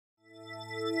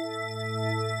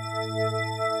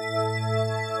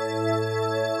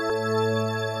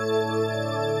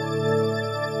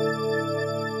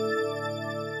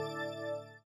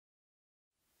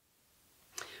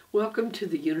Welcome to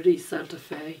the Unity Santa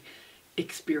Fe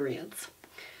experience.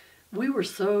 We were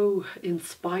so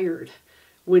inspired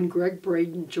when Gregg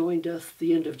Braden joined us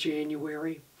the end of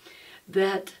January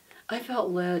that I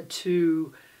felt led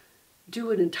to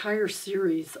do an entire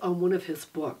series on one of his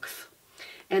books.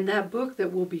 And that book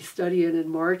that we'll be studying in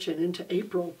March and into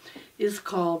April is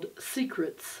called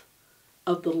Secrets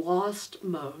of the Lost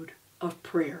Mode of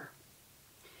Prayer.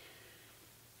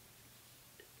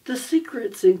 The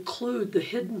secrets include the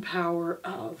hidden power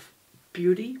of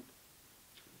beauty,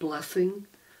 blessing,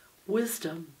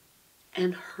 wisdom,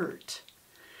 and hurt.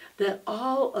 That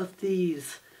all of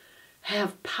these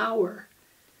have power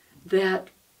that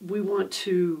we want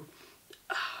to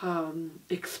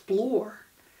explore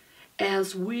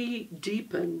as we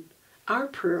deepen our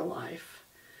prayer life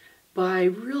by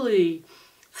really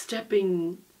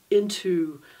stepping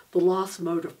into the lost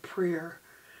mode of prayer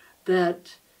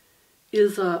that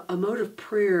is a mode of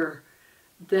prayer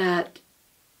that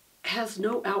has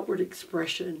no outward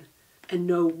expression and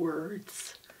no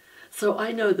words. So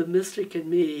I know the mystic in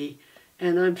me,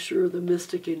 and I'm sure the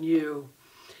mystic in you,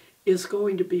 is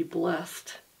going to be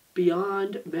blessed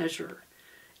beyond measure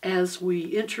as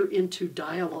we enter into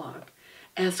dialogue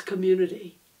as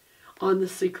community on the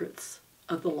secrets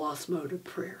of the lost mode of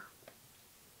prayer.